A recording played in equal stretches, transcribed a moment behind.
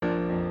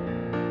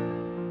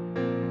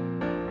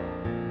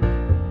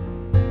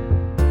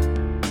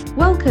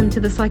Welcome to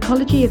the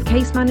Psychology of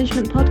Case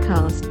Management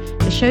podcast,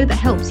 the show that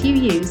helps you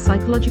use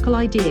psychological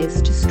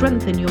ideas to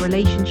strengthen your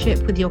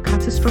relationship with your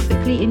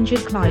catastrophically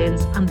injured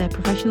clients and their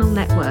professional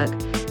network,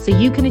 so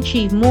you can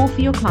achieve more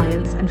for your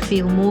clients and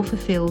feel more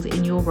fulfilled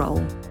in your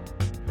role.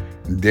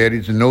 There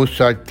is no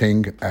such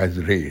thing as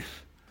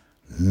race.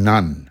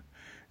 None.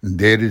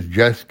 There is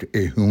just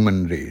a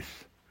human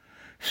race.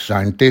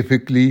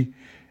 Scientifically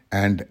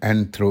and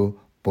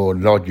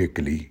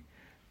anthropologically.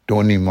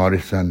 Toni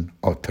Morrison,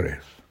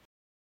 authoress.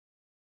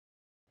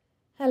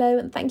 Hello,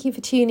 and thank you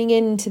for tuning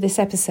in to this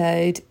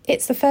episode.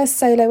 It's the first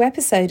solo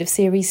episode of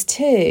Series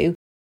 2,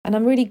 and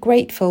I'm really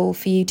grateful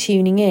for you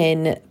tuning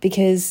in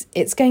because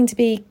it's going to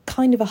be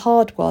kind of a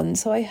hard one,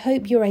 so I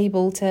hope you're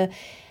able to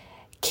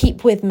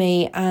keep with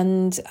me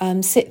and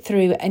sit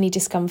through any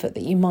discomfort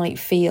that you might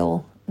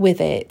feel with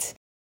it.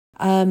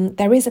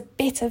 There is a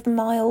bit of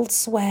mild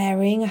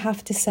swearing, I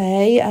have to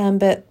say,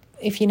 but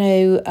if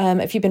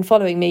you've been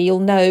following me, you'll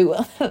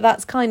know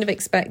that's kind of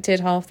expected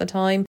half the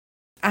time.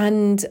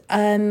 And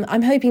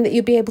I'm hoping that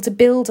you'll be able to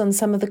build on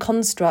some of the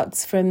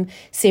constructs from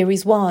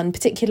Series 1,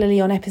 particularly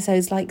on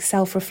episodes like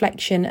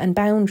self-reflection and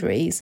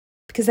boundaries,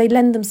 because they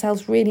lend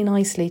themselves really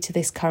nicely to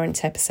this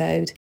current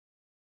episode.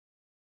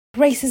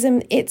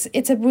 Racism,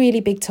 it's a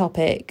really big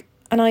topic,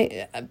 and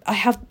I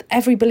have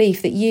every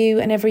belief that you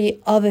and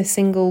every other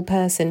single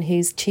person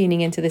who's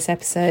tuning into this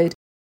episode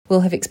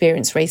will have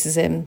experienced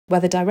racism,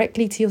 whether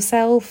directly to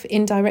yourself,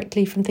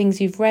 indirectly from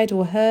things you've read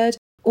or heard,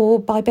 or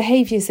by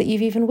behaviours that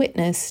you've even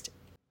witnessed.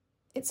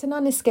 It's an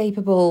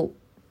unescapable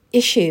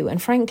issue,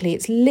 and frankly,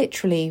 it's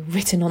literally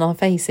written on our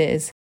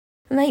faces.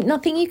 And there ain't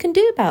nothing you can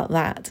do about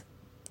that.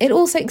 It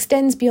also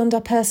extends beyond our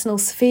personal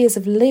spheres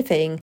of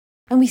living,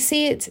 and we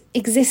see it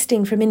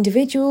existing from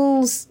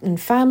individuals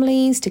and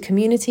families to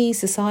communities,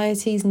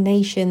 societies,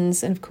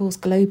 nations, and of course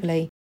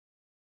globally.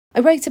 I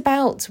wrote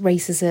about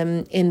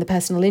racism in the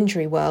personal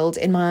injury world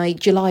in my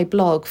July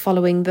blog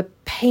following the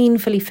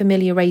painfully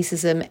familiar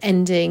racism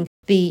ending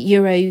the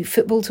Euro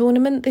football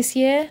tournament this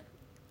year.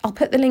 I'll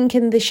put the link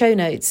in the show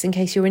notes in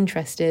case you're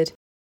interested.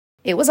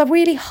 It was a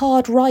really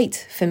hard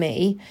write for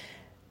me,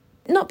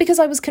 not because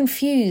I was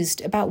confused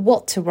about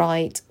what to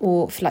write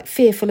or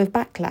fearful of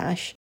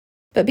backlash,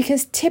 but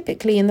because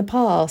typically in the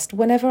past,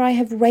 whenever I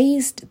have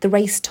raised the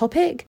race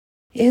topic,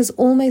 it has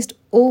almost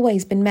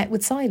always been met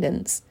with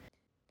silence.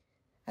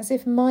 As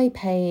if my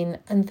pain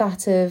and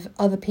that of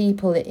other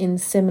people in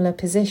similar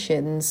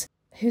positions,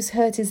 whose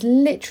hurt is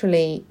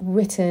literally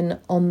written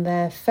on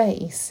their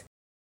face,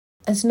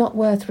 as not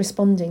worth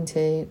responding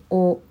to,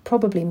 or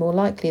probably more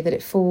likely that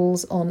it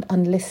falls on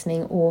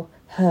unlistening or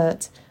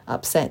hurt,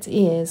 upset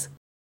ears.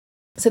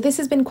 So this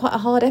has been quite a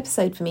hard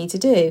episode for me to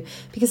do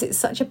because it's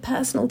such a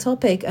personal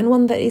topic and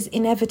one that is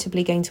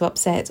inevitably going to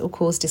upset or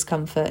cause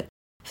discomfort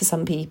for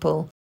some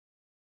people.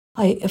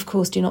 I, of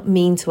course, do not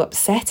mean to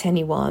upset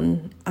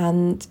anyone,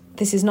 and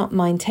this is not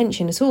my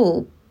intention at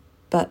all,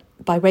 but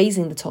by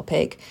raising the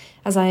topic,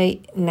 as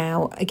I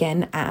now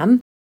again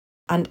am,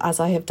 and as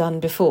I have done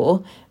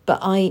before, but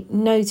I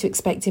know to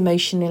expect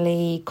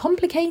emotionally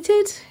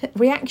complicated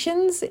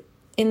reactions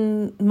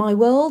in my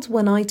world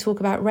when I talk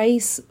about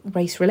race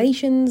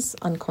relations,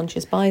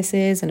 unconscious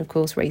biases, and of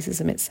course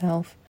racism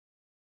itself.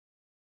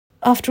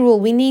 After all,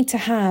 we need to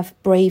have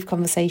brave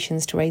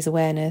conversations to raise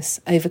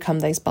awareness, overcome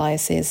those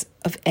biases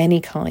of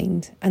any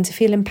kind, and to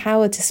feel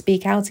empowered to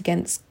speak out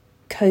against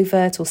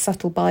covert or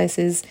subtle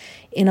biases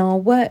in our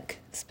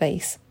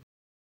workspace.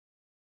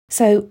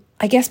 So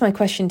I guess my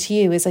question to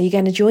you is, are you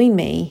going to join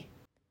me?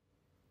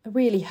 I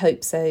really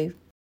hope so,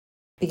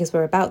 because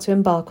we're about to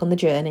embark on the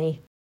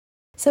journey.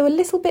 So a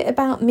little bit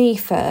about me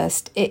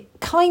first. It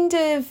kind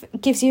of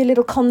gives you a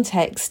little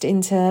context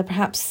into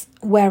perhaps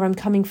where I'm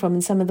coming from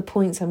and some of the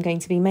points I'm going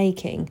to be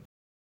making.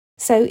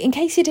 So in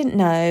case you didn't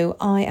know,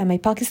 I am a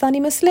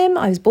Pakistani Muslim.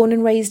 I was born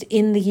and raised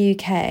in the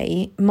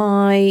UK.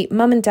 My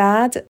mum and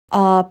dad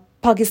are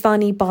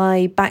Pakistani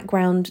by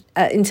background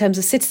in terms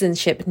of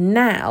citizenship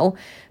now,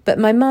 but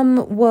my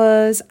mum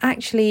was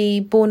actually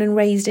born and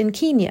raised in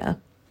Kenya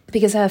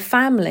because her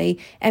family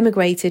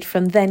emigrated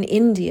from then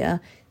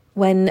India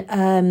when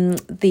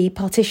the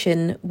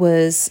partition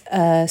was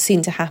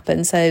soon to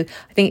happen. So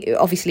I think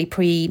obviously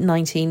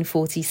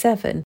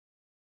pre-1947.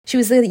 She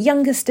was the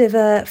youngest of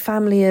a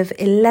family of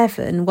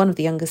 11, one of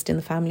the youngest in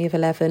the family of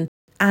 11,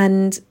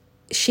 and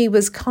she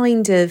was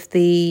kind of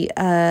the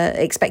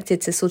expected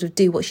to sort of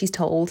do what she's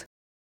told.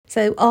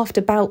 So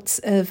after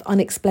bouts of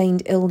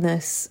unexplained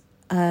illness,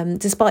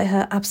 despite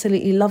her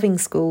absolutely loving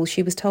school,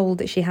 she was told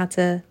that she had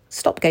to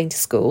stop going to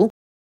school.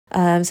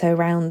 So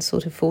around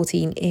sort of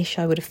 14-ish,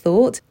 I would have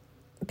thought,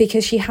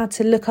 because she had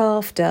to look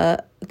after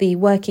the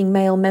working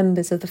male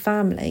members of the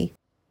family.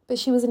 But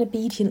she was an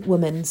obedient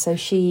woman, so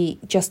she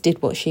just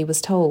did what she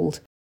was told.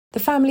 The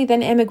family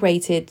then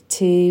emigrated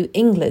to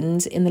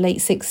England in the late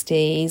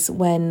 60s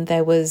when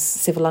there was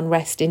civil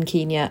unrest in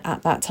Kenya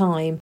at that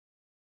time.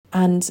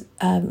 And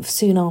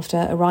soon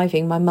after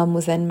arriving, my mum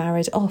was then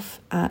married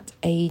off at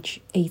age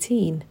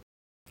 18.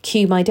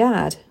 Cue my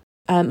dad.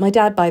 My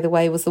dad, by the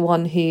way, was the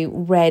one who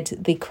read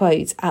the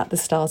quote at the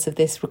start of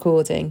this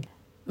recording.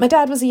 My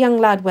dad was a young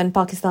lad when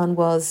Pakistan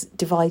was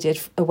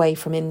divided away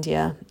from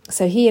India,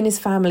 so he and his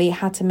family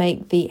had to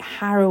make the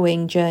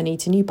harrowing journey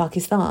to New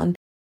Pakistan,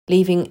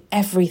 leaving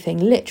everything,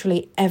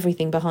 literally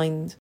everything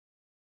behind.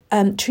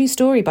 True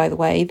story, by the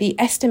way, the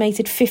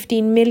estimated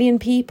 15 million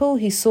people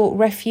who sought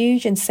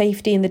refuge and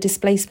safety in the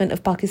displacement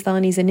of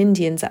Pakistanis and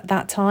Indians at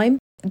that time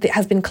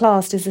has been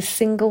classed as the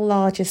single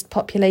largest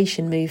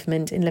population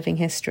movement in living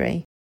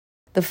history.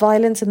 The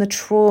violence and the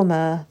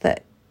trauma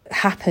that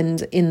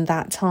happened in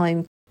that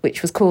time,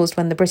 which was caused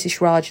when the British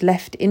Raj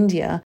left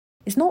India,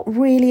 is not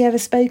really ever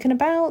spoken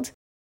about.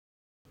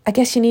 I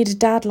guess you need a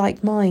dad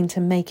like mine to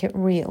make it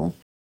real.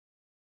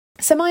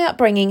 So my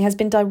upbringing has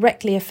been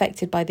directly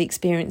affected by the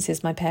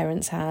experiences my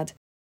parents had.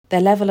 Their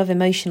level of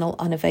emotional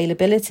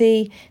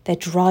unavailability, their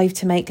drive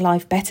to make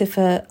life better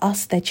for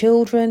us, their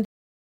children,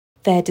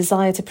 their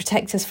desire to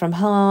protect us from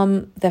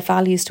harm, their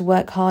values to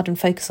work hard and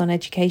focus on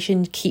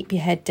education, keep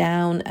your head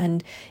down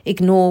and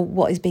ignore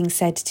what is being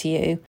said to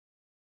you.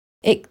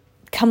 It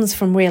comes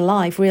from real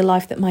life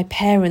that my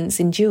parents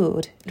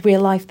endured,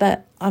 real life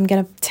that I'm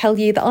going to tell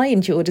you that I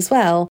endured as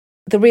well,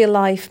 the real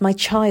life my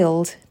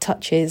child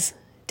touches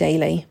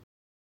daily.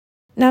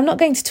 Now, I'm not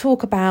going to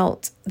talk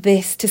about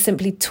this to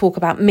simply talk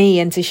about me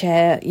and to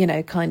share,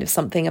 kind of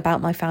something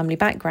about my family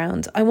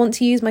background. I want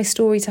to use my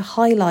story to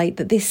highlight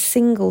that this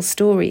single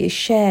story is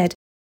shared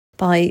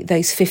by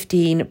those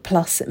 15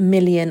 plus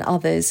million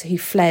others who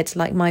fled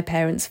like my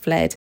parents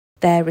fled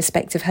their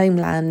respective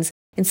homelands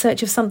in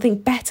search of something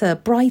better,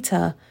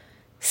 brighter,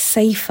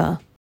 safer.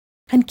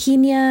 And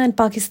Kenya and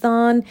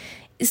Pakistan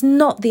is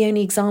not the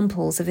only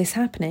examples of this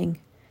happening.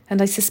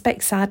 And I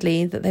suspect,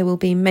 sadly, that there will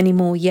be many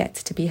more yet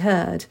to be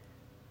heard.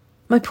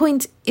 My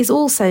point is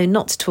also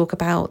not to talk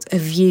about a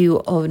view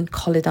on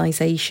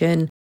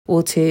colonisation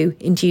or to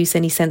induce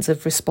any sense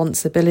of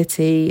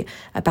responsibility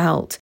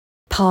about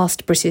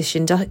past British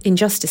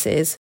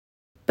injustices,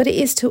 but it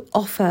is to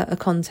offer a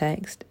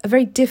context, a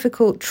very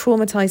difficult,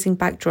 traumatising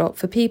backdrop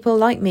for people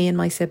like me and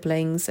my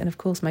siblings and, of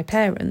course, my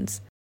parents.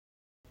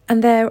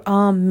 And there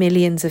are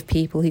millions of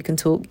people who can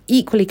talk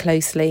equally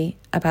closely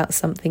about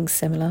something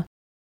similar.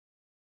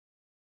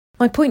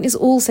 My point is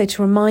also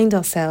to remind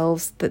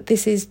ourselves that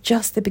this is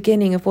just the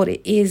beginning of what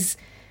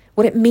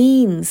it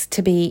means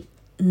to be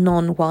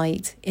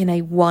non-white in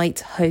a white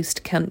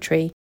host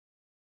country,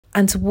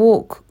 and to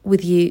walk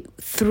with you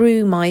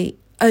through my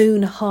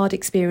own hard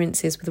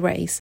experiences with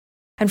race.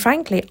 And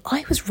frankly,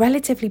 I was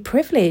relatively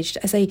privileged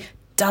as a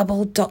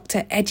double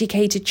doctor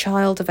educated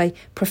child of a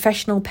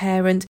professional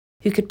parent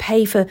who could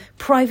pay for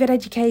private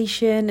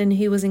education and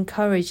who was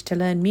encouraged to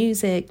learn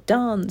music,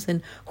 dance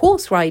and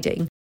horse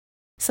riding.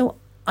 So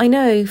I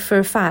know for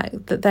a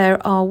fact that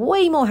there are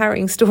way more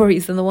harrowing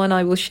stories than the one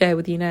I will share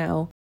with you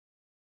now.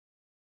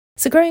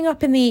 So growing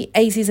up in the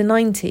 80s and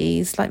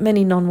 90s, like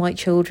many non-white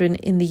children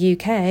in the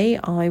UK,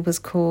 I was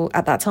called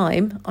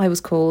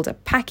a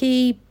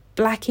packy,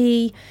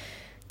 blackie,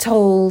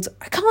 told,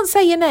 I can't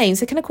say your name,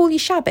 so can I call you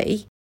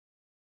Shabby?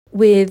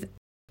 With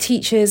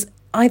teachers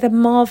either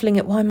marvelling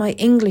at why my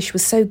English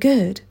was so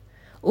good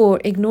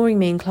or ignoring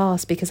me in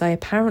class because I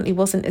apparently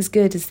wasn't as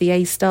good as the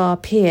A-star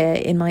peer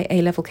in my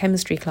A-level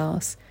chemistry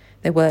class.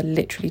 There were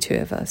literally two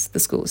of us. The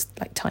school was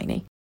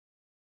tiny.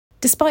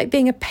 Despite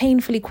being a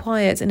painfully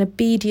quiet and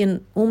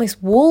obedient,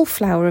 almost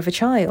wallflower of a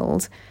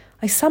child,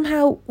 I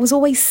somehow was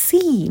always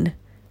seen.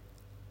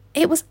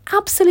 It was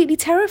absolutely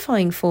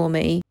terrifying for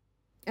me.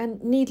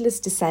 And needless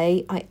to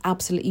say, I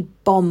absolutely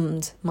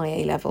bombed my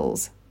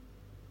A-levels.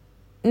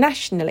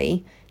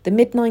 Nationally, the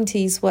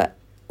mid-90s were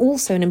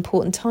also an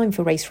important time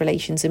for race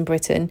relations in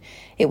Britain.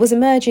 It was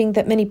emerging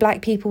that many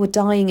black people were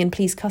dying in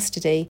police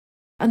custody.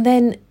 And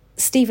then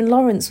Stephen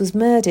Lawrence was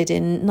murdered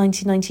in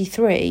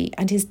 1993,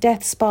 and his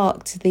death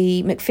sparked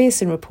the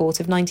Macpherson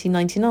Report of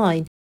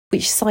 1999,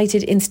 which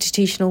cited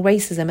institutional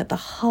racism at the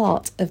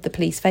heart of the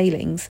police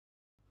failings.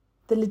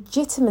 The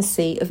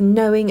legitimacy of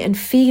knowing and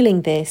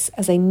feeling this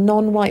as a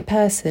non-white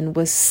person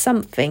was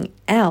something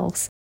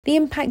else. The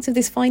impact of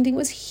this finding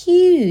was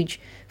huge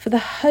for the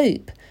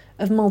hope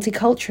of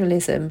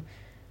multiculturalism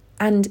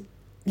and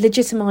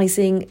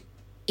legitimising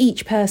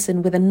each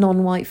person with a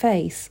non-white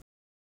face.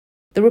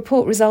 The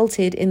report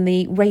resulted in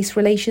the Race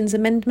Relations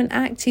Amendment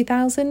Act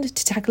 2000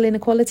 to tackle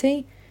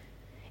inequality.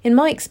 In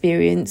my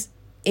experience,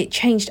 it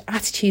changed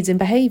attitudes and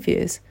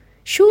behaviours.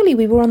 Surely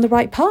we were on the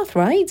right path,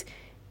 right?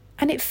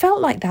 And it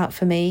felt like that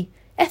for me.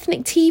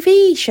 Ethnic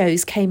TV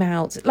shows came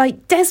out,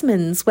 like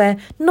Desmond's, where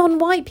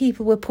non-white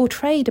people were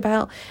portrayed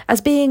as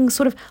being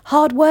sort of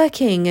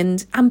hard-working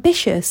and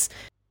ambitious.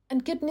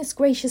 And goodness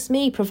gracious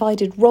me,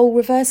 provided role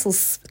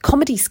reversals,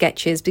 comedy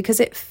sketches, because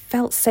it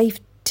felt safe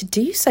to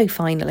do so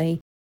finally.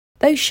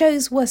 Those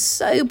shows were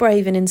so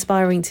brave and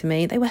inspiring to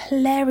me. They were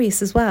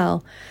hilarious as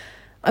well.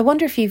 I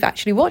wonder if you've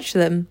actually watched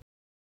them.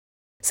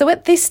 So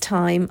at this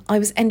time, I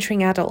was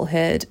entering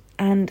adulthood,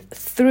 and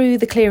through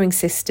the clearing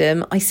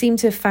system, I seemed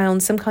to have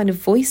found some kind of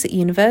voice at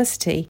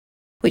university,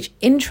 which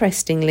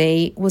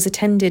interestingly was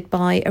attended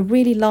by a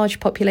really large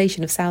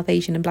population of South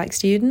Asian and black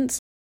students.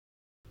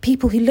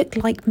 People who looked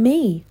like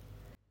me.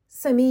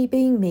 So me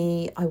being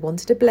me, I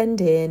wanted to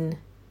blend in,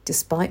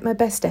 Despite my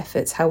best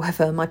efforts,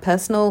 however, my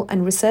personal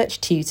and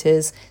research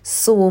tutors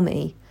saw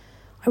me.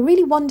 I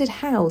really wondered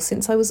how,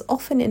 since I was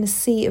often in a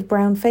sea of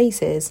brown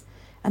faces,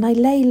 and I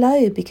lay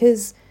low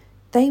because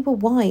they were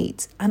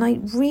white, and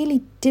I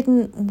really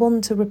didn't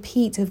want a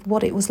repeat of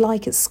what it was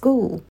like at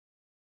school.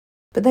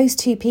 But those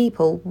two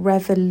people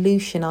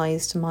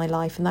revolutionised my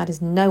life, and that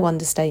is no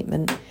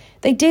understatement.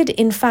 They did,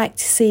 in fact,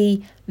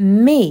 see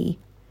me.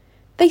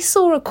 They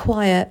saw a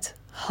quiet,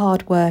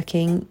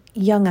 hard-working,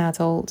 young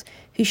adult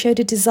who showed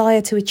a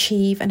desire to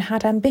achieve and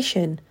had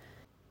ambition.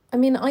 I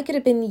mean, I could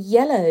have been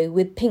yellow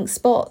with pink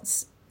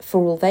spots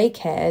for all they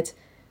cared,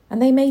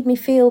 and they made me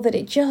feel that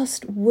it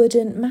just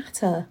wouldn't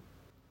matter.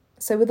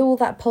 So with all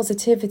that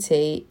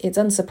positivity, it's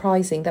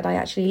unsurprising that I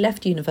actually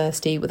left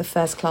university with a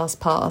first-class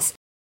pass,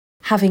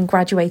 having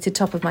graduated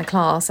top of my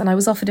class, and I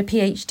was offered a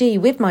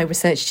PhD with my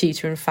research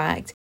tutor, in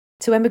fact,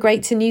 to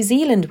emigrate to New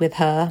Zealand with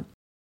her.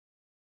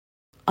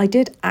 I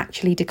did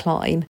actually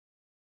decline,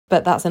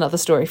 but that's another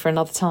story for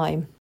another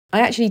time. I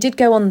actually did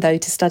go on, though,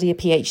 to study a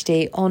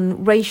PhD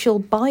on racial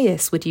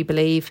bias, would you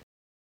believe,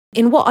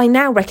 in what I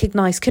now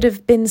recognise could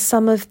have been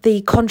some of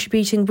the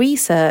contributing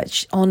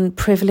research on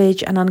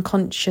privilege and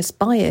unconscious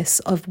bias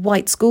of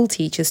white school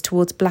teachers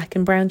towards black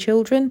and brown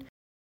children.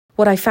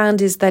 What I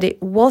found is that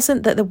it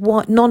wasn't that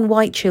the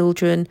non-white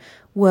children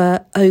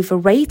were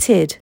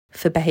overrated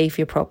for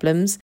behaviour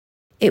problems.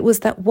 It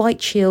was that white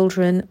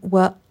children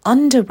were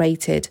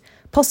underrated,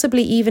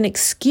 possibly even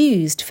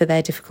excused for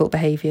their difficult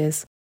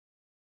behaviours.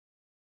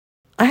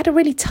 I had a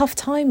really tough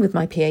time with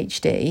my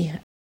PhD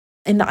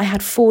in that I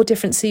had 4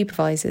 different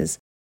supervisors.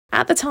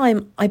 At the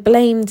time, I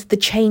blamed the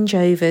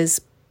changeovers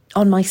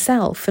on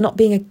myself for not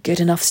being a good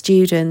enough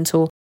student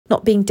or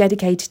not being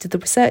dedicated to the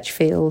research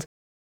field.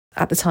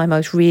 At the time, I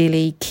was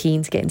really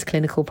keen to get into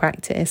clinical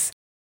practice,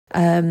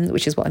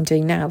 which is what I'm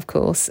doing now, of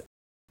course.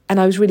 And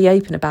I was really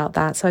open about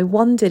that. So I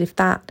wondered if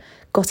that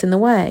got in the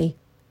way.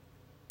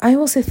 I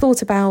also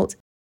thought about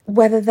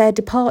whether their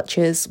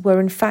departures were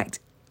in fact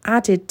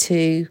added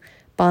to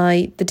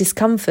by the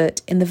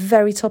discomfort in the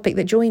very topic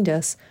that joined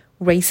us,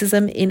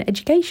 racism in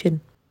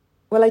education.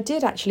 Well, I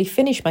did actually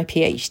finish my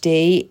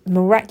PhD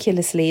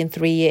miraculously in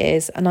 3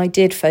 years, and I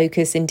did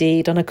focus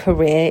indeed on a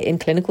career in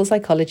clinical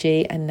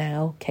psychology and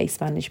now case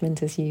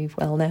management, as you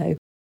well know.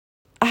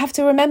 I have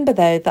to remember,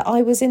 though, that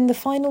I was in the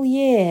final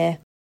year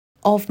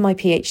of my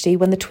PhD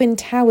when the Twin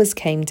Towers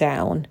came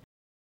down.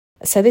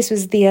 So this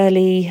was the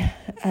early,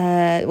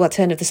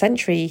 turn of the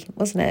century,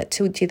 wasn't it,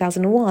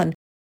 2001.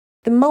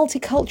 The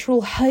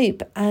multicultural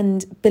hope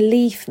and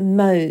belief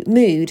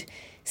mood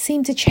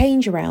seemed to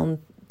change around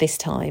this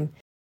time.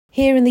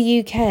 Here in the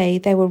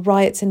UK, there were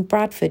riots in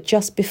Bradford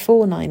just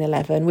before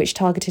 9/11, which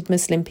targeted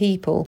Muslim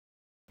people,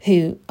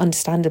 who,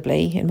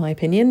 understandably, in my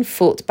opinion,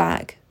 fought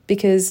back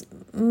because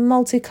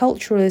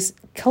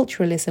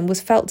multiculturalism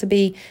was felt to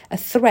be a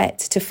threat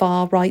to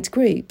far-right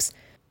groups.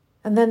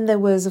 And then there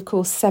was, of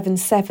course,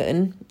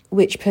 7/7,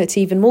 which put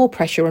even more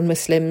pressure on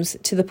Muslims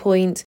to the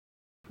point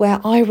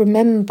where I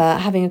remember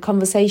having a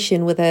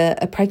conversation with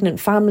a pregnant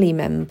family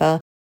member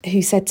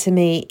who said to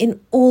me in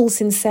all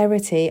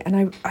sincerity,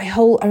 and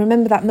I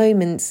remember that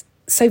moment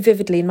so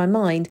vividly in my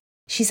mind,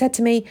 she said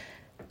to me,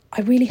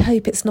 "I really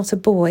hope it's not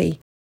a boy.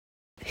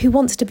 Who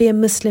wants to be a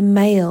Muslim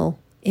male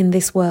in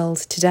this world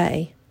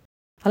today?"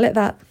 I'll let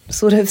that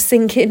sort of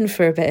sink in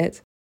for a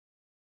bit.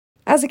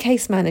 As a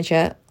case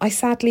manager, I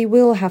sadly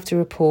will have to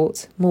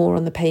report more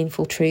on the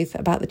painful truth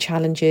about the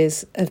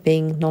challenges of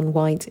being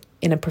non-white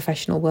in a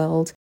professional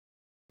world,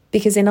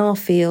 because in our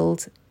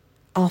field,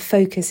 our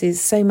focus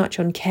is so much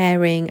on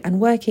caring and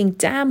working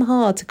damn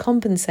hard to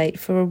compensate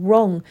for a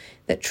wrong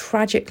that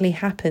tragically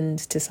happened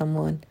to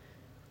someone.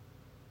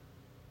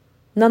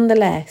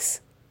 Nonetheless,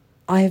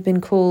 I have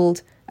been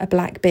called a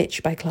black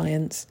bitch by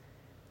clients.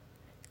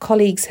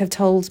 Colleagues have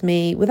told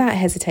me without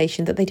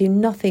hesitation that they do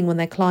nothing when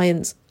their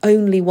clients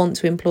only want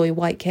to employ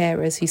white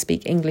carers who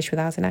speak English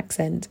without an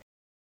accent.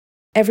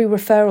 Every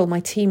referral my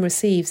team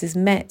receives is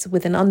met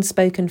with an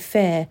unspoken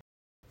fear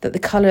that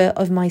the colour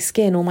of my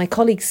skin or my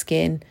colleague's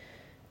skin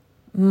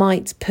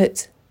might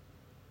put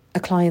a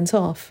client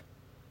off.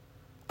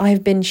 I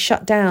have been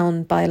shut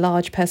down by a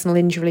large personal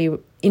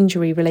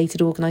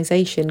injury-related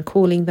organisation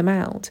calling them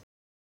out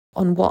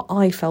on what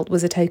I felt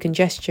was a token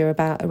gesture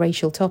about a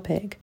racial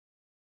topic.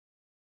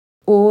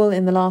 All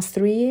in the last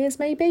 3 years,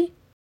 maybe?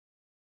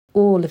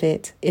 All of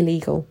it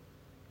illegal.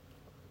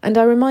 And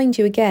I remind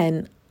you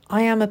again,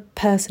 I am a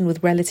person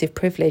with relative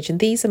privilege, and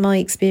these are my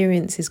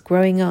experiences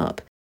growing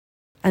up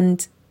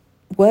and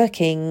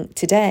working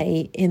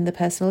today in the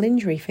personal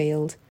injury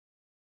field.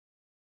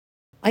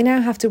 I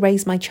now have to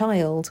raise my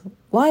child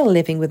while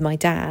living with my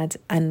dad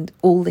and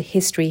all the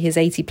history his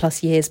 80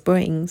 plus years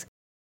brings,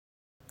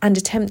 and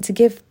attempt to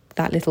give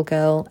that little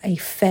girl a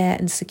fair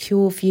and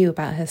secure view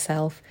about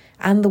herself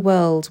and the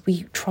world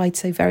we tried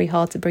so very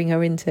hard to bring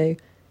her into.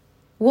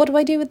 What do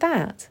I do with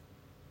that?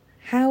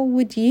 How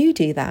would you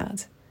do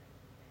that?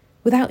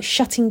 Without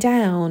shutting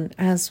down,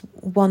 as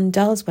one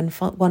does when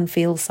one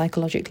feels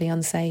psychologically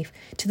unsafe,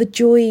 to the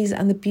joys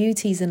and the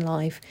beauties in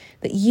life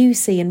that you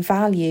see and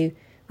value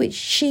which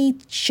she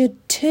should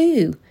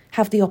too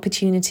have the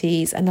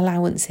opportunities and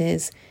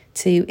allowances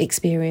to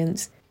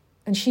experience.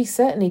 And she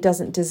certainly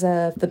doesn't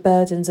deserve the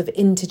burdens of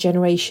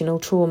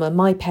intergenerational trauma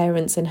my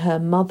parents and her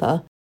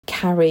mother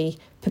carry,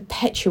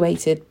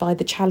 perpetuated by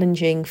the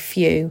challenging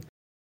few.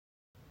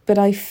 But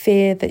I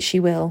fear that she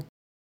will.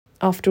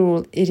 After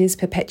all, it is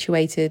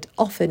perpetuated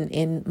often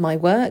in my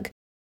work,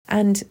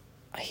 and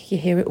you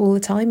hear it all the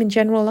time in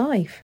general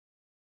life.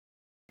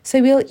 So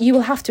you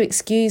will have to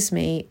excuse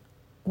me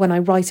when I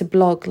write a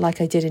blog like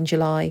I did in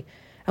July,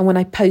 and when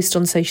I post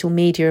on social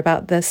media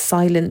about the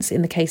silence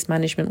in the case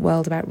management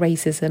world about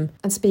racism,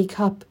 and speak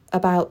up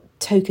about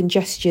token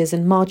gestures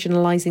and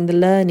marginalising the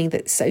learning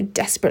that so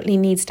desperately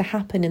needs to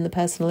happen in the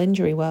personal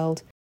injury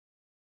world.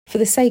 For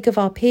the sake of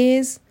our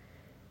peers,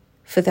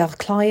 for their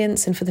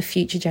clients, and for the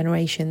future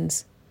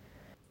generations.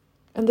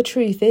 And the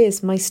truth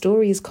is, my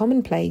story is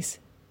commonplace.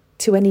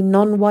 To any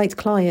non-white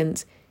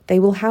client, they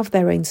will have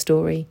their own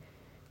story.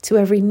 To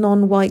every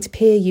non-white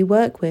peer you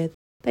work with,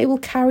 they will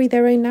carry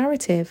their own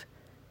narrative.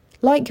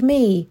 Like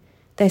me,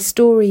 their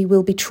story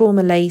will be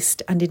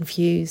trauma-laced and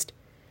infused,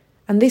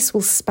 and this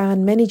will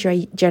span many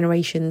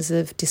generations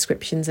of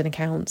descriptions and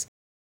accounts.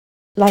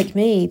 Like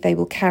me, they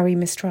will carry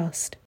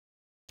mistrust.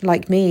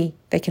 Like me,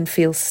 they can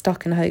feel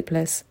stuck and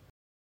hopeless.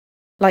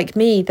 Like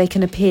me, they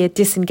can appear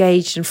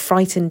disengaged and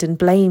frightened and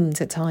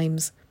blamed at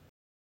times.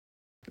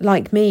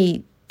 Like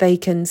me, they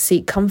can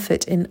seek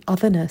comfort in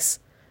otherness.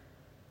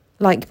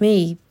 Like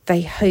me,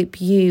 they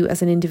hope you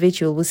as an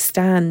individual will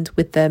stand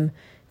with them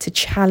to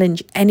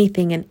challenge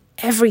anything and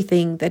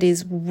everything that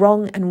is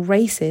wrong and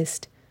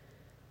racist.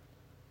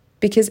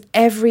 Because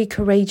every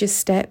courageous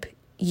step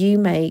you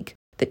make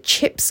that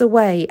chips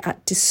away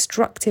at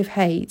destructive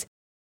hate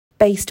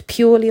based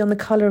purely on the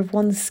colour of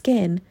one's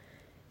skin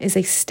is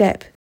a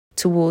step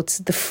towards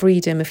the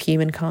freedom of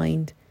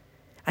humankind.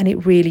 And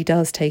it really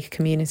does take a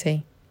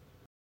community.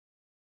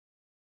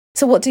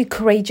 So what do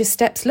courageous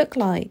steps look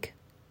like?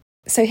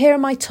 So here are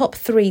my top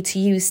 3 to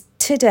use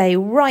today,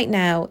 right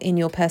now, in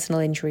your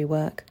personal injury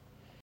work.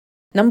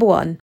 Number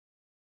 1,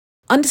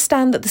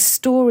 understand that the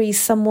stories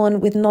someone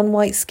with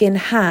non-white skin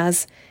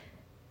has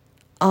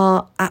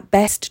are at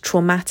best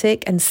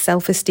traumatic and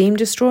self-esteem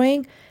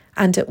destroying,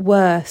 and at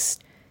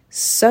worst,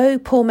 so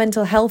poor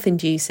mental health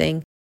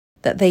inducing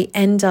that they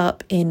end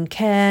up in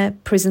care,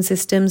 prison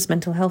systems,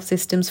 mental health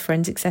systems,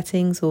 forensic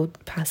settings, or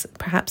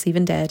perhaps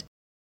even dead.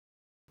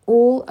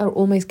 All are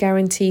almost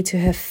guaranteed to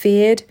have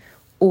feared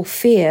or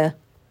fear,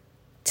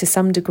 to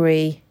some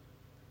degree,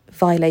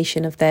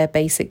 violation of their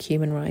basic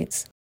human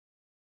rights.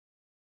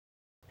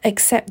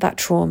 Accept that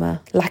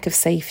trauma, lack of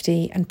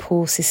safety, and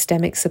poor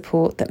systemic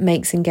support that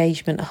makes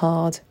engagement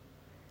hard.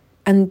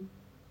 And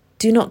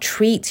do not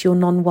treat your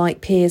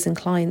non-white peers and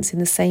clients in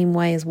the same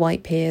way as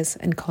white peers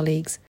and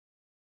colleagues.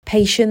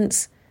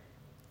 Patience,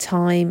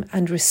 time,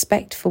 and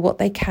respect for what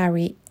they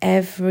carry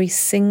every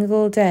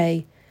single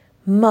day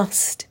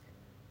must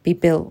be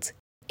built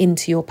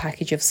into your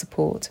package of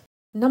support.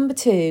 Number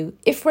 2,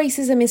 if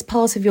racism is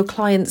part of your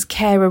client's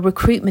carer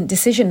recruitment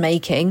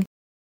decision-making,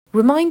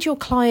 remind your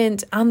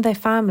client and their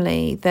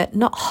family that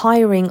not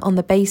hiring on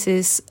the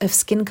basis of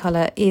skin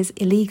colour is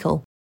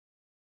illegal.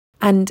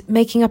 And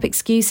making up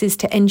excuses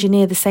to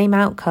engineer the same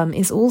outcome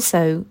is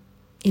also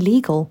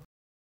illegal.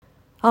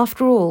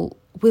 After all,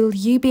 will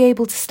you be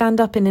able to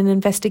stand up in an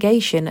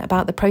investigation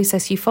about the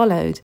process you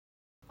followed?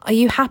 Are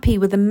you happy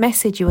with the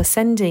message you are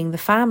sending the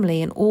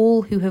family and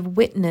all who have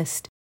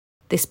witnessed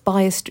this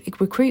biased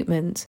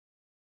recruitment?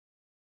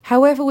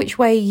 However which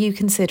way you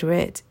consider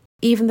it,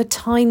 even the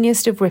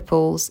tiniest of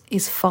ripples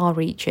is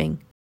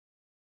far-reaching.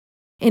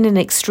 In an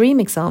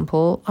extreme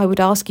example, I would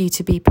ask you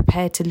to be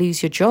prepared to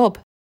lose your job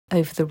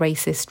over the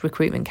racist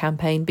recruitment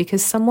campaign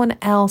because someone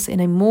else in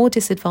a more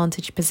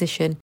disadvantaged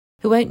position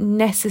who won't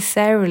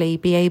necessarily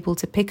be able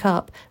to pick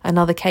up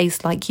another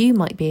case like you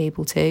might be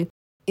able to,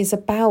 is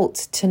about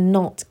to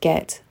not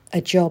get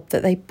a job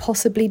that they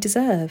possibly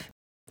deserve,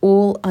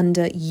 all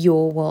under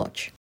your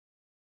watch.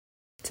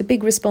 It's a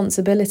big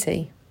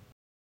responsibility.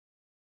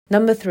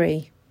 Number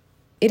 3,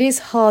 it is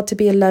hard to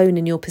be alone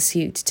in your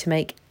pursuit to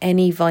make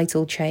any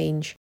vital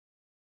change,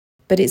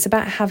 but it's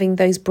about having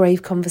those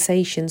brave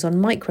conversations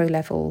on micro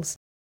levels.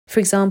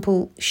 For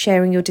example,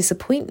 sharing your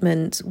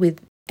disappointment with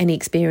any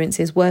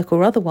experiences, work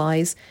or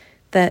otherwise,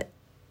 that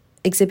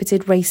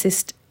exhibited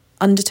racist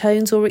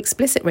undertones or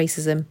explicit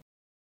racism.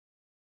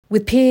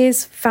 With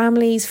peers,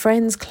 families,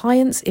 friends,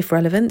 clients, if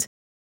relevant,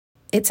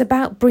 it's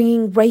about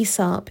bringing race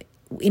up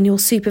in your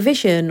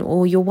supervision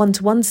or your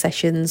one-to-one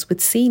sessions with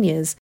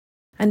seniors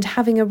and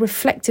having a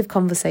reflective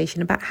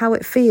conversation about how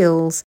it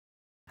feels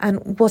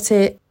and what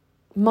it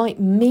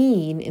might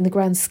mean in the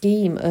grand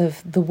scheme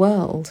of the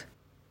world,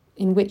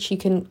 in which you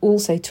can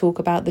also talk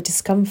about the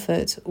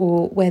discomfort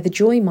or where the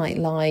joy might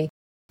lie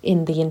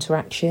in the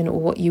interaction or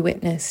what you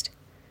witnessed.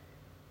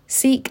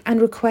 Seek and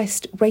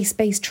request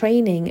race-based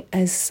training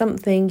as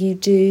something you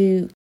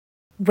do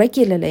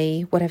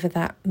regularly, whatever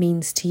that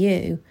means to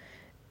you,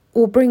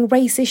 or bring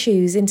race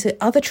issues into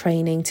other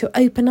training to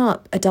open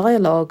up a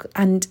dialogue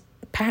and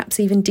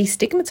perhaps even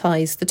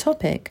destigmatise the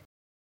topic.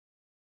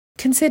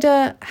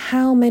 Consider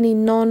how many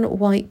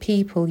non-white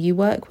people you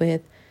work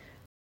with.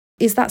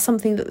 Is that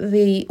something that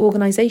the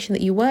organisation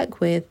that you work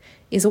with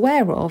is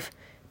aware of?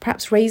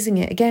 Perhaps raising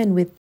it again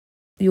with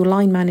your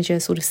line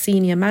manager, sort of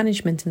senior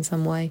management in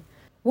some way.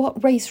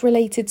 What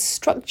race-related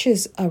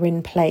structures are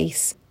in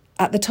place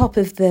at the top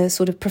of the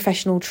sort of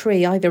professional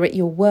tree, either at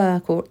your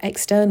work or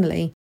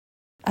externally?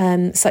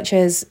 Such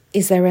as,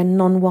 is there a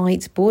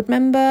non-white board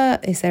member?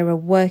 Is there a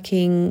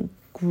working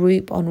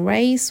group on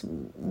race?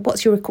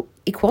 What's your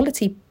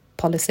equality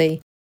policy?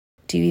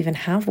 Do you even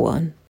have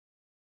one?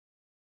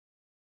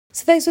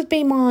 So those would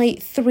be my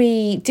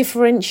 3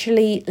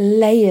 differentially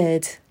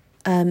layered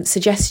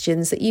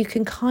suggestions that you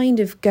can kind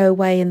of go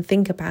away and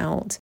think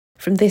about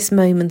from this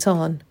moment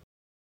on.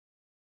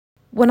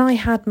 When I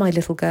had my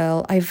little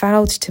girl, I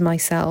vowed to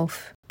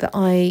myself that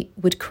I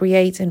would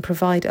create and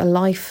provide a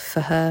life for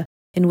her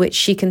in which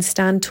she can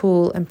stand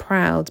tall and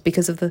proud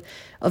because of the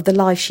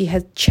life she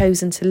had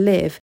chosen to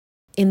live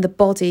in the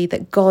body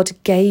that God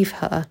gave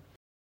her,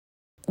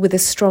 with a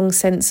strong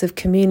sense of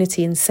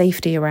community and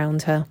safety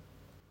around her.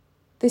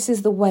 This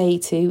is the way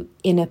to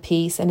inner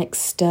peace and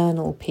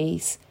external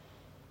peace,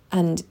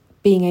 and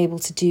being able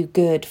to do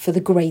good for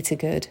the greater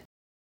good,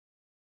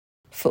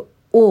 for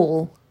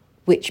all,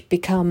 which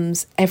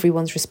becomes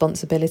everyone's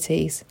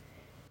responsibilities.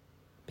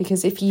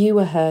 Because if you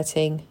are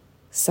hurting,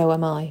 so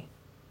am I.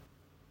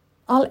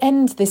 I'll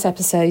end this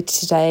episode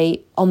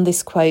today on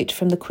this quote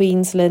from the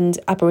Queensland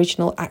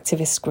Aboriginal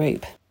Activist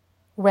Group,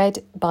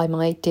 read by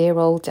my dear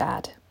old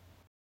dad.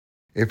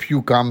 If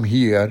you come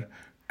here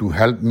to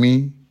help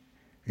me,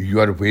 you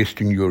are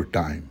wasting your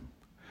time.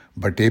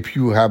 But if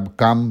you have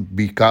come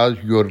because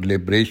your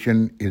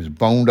liberation is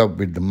bound up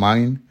with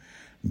mine,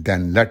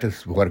 then let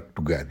us work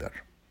together.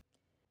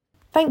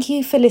 Thank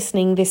you for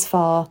listening this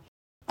far.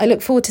 I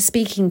look forward to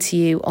speaking to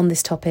you on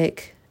this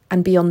topic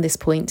and beyond this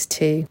point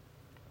too.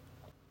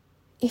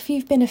 If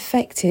you've been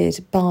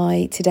affected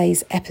by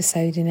today's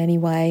episode in any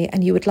way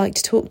and you would like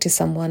to talk to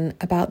someone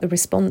about the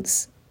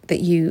response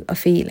that you are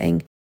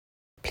feeling,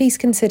 please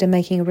consider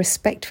making a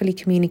respectfully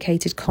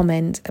communicated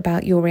comment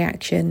about your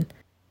reaction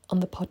on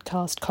the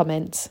podcast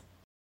comments.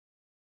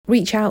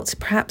 Reach out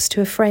perhaps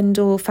to a friend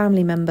or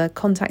family member,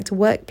 contact a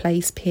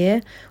workplace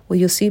peer or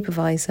your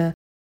supervisor,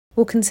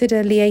 or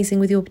consider liaising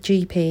with your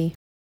GP.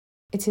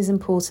 It is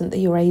important that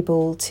you're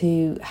able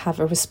to have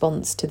a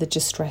response to the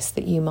distress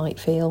that you might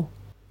feel.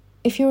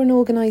 If you're an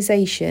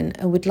organisation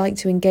and would like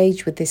to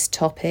engage with this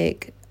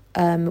topic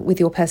with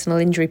your personal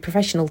injury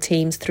professional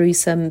teams through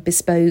some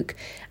bespoke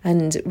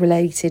and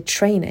related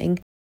training,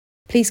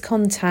 please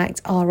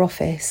contact our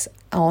office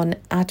on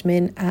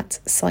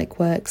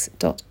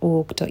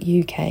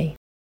admin@psychworks.org.uk.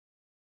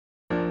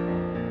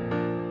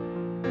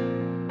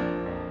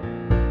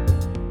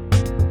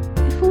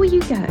 Before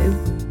you go,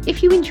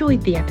 if you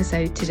enjoyed the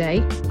episode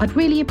today, I'd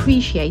really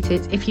appreciate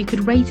it if you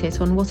could rate it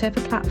on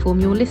whatever platform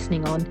you're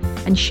listening on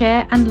and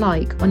share and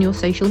like on your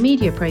social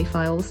media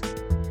profiles.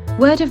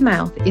 Word of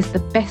mouth is the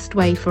best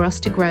way for us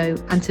to grow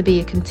and to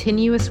be a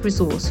continuous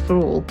resource for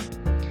all.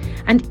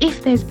 And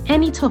if there's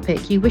any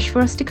topic you wish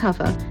for us to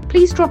cover,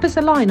 please drop us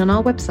a line on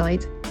our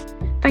website.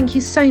 Thank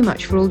you so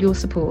much for all your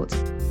support.